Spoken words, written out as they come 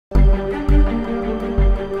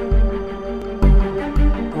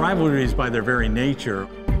Rivalries, by their very nature,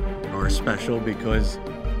 are special because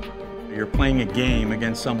you're playing a game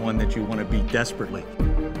against someone that you want to beat desperately.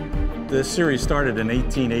 This series started in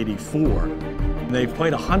 1884. They've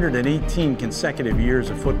played 118 consecutive years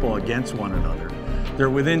of football against one another. They're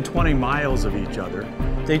within 20 miles of each other.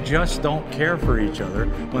 They just don't care for each other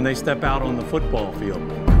when they step out on the football field.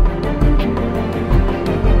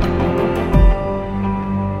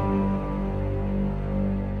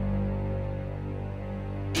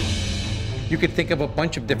 You could think of a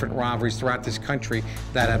bunch of different rivalries throughout this country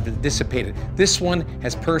that have dissipated. This one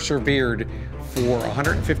has persevered for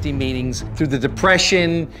 150 meetings through the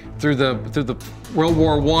Depression, through the World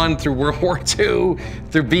War I, through World War II,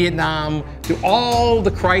 through Vietnam, through all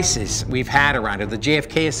the crises we've had around it, the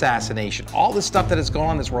JFK assassination, all the stuff that has gone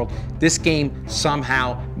on in this world. This game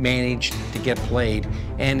somehow managed to get played,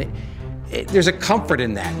 and there's a comfort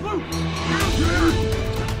in that.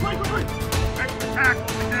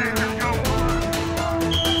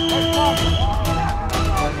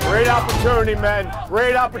 Great opportunity, men.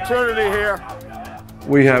 Great opportunity here.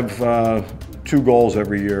 We have 2 goals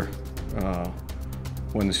every year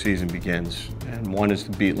when the season begins. And one is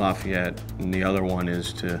to beat Lafayette, and the other one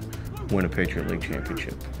is to win a Patriot League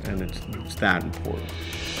championship. And it's that important.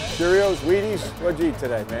 Cheerios, Wheaties, what'd you eat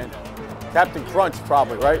today, man? Captain Crunch,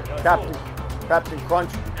 probably, right? Captain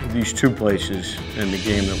Crunch. These 2 places and the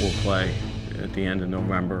game that we'll play at the end of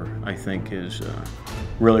November, I think, is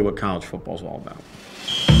really what college football is all about.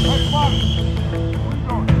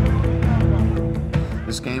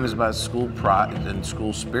 This game is about school pride and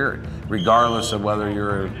school spirit, regardless of whether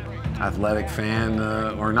you're an athletic fan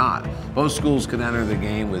or not. Both schools could enter the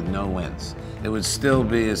game with no wins. It would still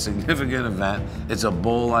be a significant event. It's a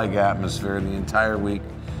bowl-like atmosphere. The entire week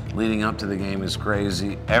leading up to the game is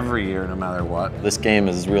crazy every year, no matter what. This game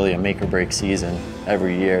is really a make or break season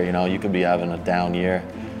every year. You know, you could be having a down year,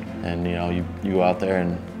 and you know, you go out there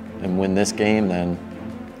and win this game, then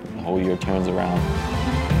the whole year turns around.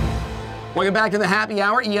 Welcome back to the Happy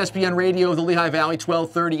Hour, ESPN Radio, the Lehigh Valley,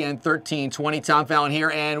 1230 and 1320. Tom Fallon here,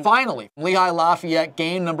 and finally, Lehigh Lafayette,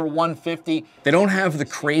 game number 150. They don't have the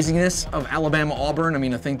craziness of Alabama-Auburn. I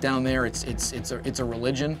mean, I think down there it's a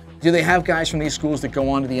religion. Do they have guys from these schools that go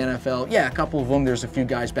on to the NFL? Yeah, a couple of them. There's a few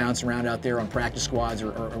guys bouncing around out there on practice squads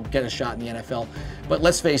or get a shot in the NFL. But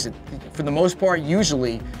let's face it, for the most part,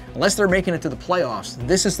 usually, unless they're making it to the playoffs,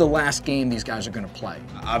 this is the last game these guys are going to play.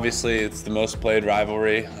 Obviously, it's the most played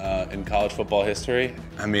rivalry in college football history.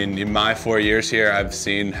 I mean, in my 4 years here, I've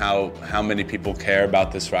seen how many people care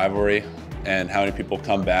about this rivalry and how many people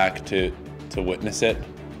come back to witness it.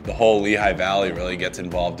 The whole Lehigh Valley really gets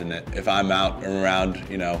involved in it. If I'm out and around,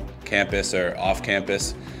 you know, campus or off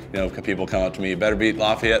campus, you know, people come up to me, you better beat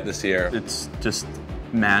Lafayette this year. It's just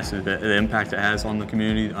massive, the impact it has on the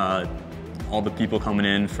community. All the people coming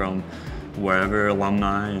in from wherever,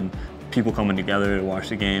 alumni, and people coming together to watch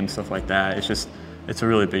the game, stuff like that. It's a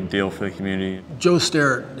really big deal for the community. Joe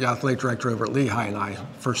Sterrett, the athletic director over at Lehigh, and I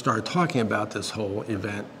first started talking about this whole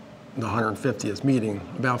event, the 150th meeting,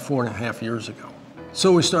 about 4.5 years ago.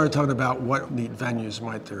 So we started talking about what neat venues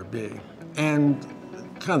might there be. And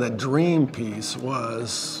kind of the dream piece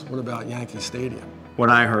was, what about Yankee Stadium? When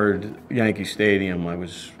I heard Yankee Stadium, I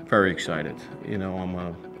was very excited. You know,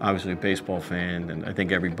 I'm obviously a baseball fan, and I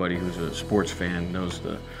think everybody who's a sports fan knows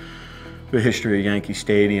the history of Yankee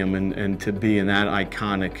Stadium, and to be in that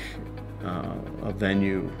iconic a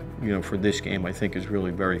venue, you know, for this game, I think is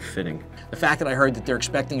really very fitting. The fact that I heard that they're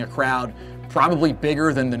expecting a crowd probably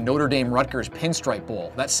bigger than the Notre Dame-Rutgers Pinstripe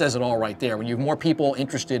Bowl, that says it all right there. When you have more people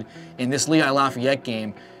interested in this Lehigh-Lafayette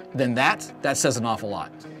game than that says an awful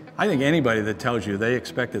lot. I think anybody that tells you they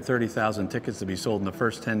expected 30,000 tickets to be sold in the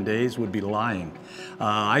first 10 days would be lying.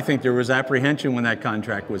 I think there was apprehension when that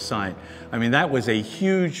contract was signed. I mean, that was a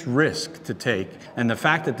huge risk to take, and the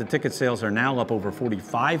fact that the ticket sales are now up over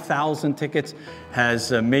 45,000 tickets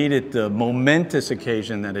has made it the momentous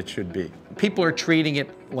occasion that it should be. People are treating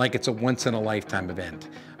it like it's a once-in-a-lifetime event.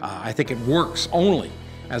 I think it works only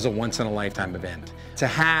as a once-in-a-lifetime event. To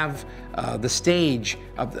have the stage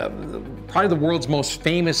of probably the world's most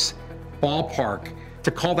famous ballpark, to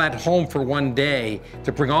call that home for one day,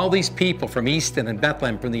 to bring all these people from Easton and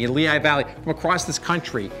Bethlehem, from the Lehigh Valley, from across this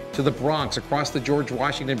country to the Bronx, across the George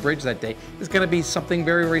Washington Bridge that day, is going to be something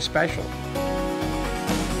very, very special.